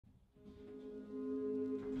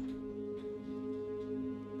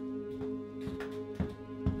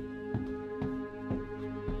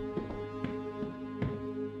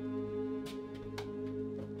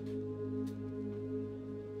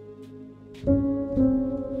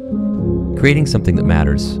Creating something that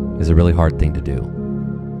matters is a really hard thing to do.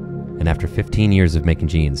 And after 15 years of making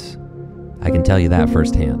jeans, I can tell you that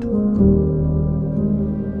firsthand.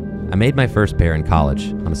 I made my first pair in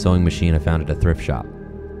college on a sewing machine I found at a thrift shop.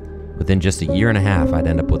 Within just a year and a half, I'd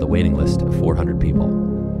end up with a waiting list of 400 people.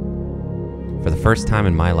 For the first time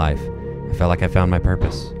in my life, I felt like I found my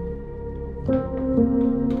purpose.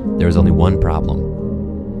 There was only one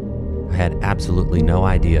problem. I had absolutely no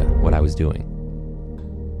idea what I was doing.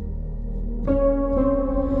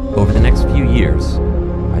 Over the next few years,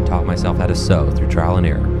 I taught myself how to sew through trial and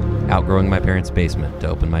error, outgrowing my parents' basement to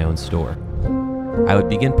open my own store. I would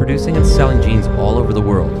begin producing and selling jeans all over the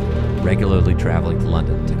world, regularly traveling to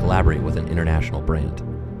London to collaborate with an international brand.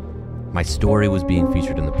 My story was being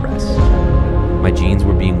featured in the press. My jeans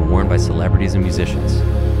were being worn by celebrities and musicians.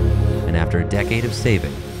 And after a decade of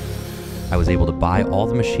saving, I was able to buy all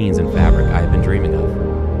the machines and fabric I had been dreaming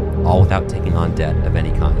of, all without taking on debt of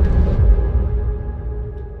any kind.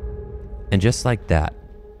 And just like that,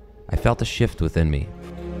 I felt a shift within me.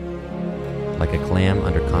 Like a clam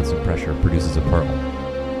under constant pressure produces a pearl.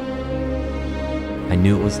 I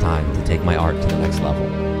knew it was time to take my art to the next level.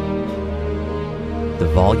 The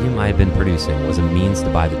volume I had been producing was a means to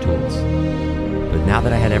buy the tools. But now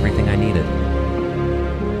that I had everything I needed,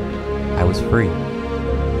 I was free.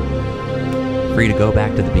 Free to go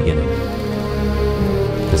back to the beginning.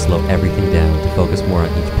 To slow everything down, to focus more on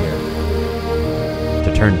each pair.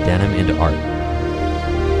 To turn denim into art.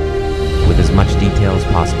 With as much detail as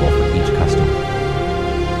possible for each customer.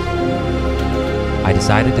 I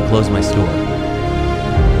decided to close my store,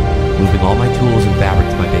 moving all my tools and fabric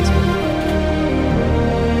to my basement.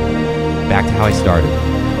 Back to how I started.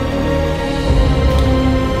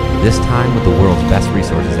 This time with the world's best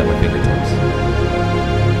resources at my fingertips.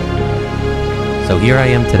 So here I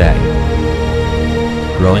am today,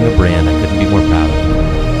 growing a brand I couldn't be more proud of.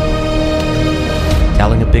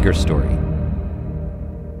 Telling a bigger story.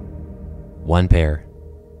 One pair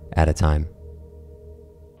at a time.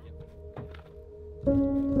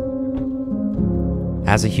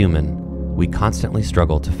 As a human, we constantly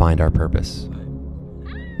struggle to find our purpose.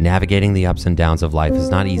 Navigating the ups and downs of life is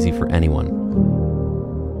not easy for anyone.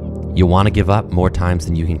 You want to give up more times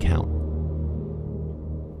than you can count.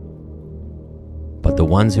 But the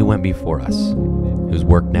ones who went before us, whose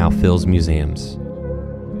work now fills museums,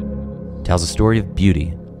 tells a story of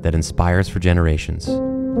beauty that inspires for generations.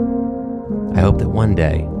 I hope that one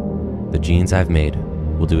day, the jeans I've made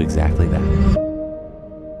will do exactly that.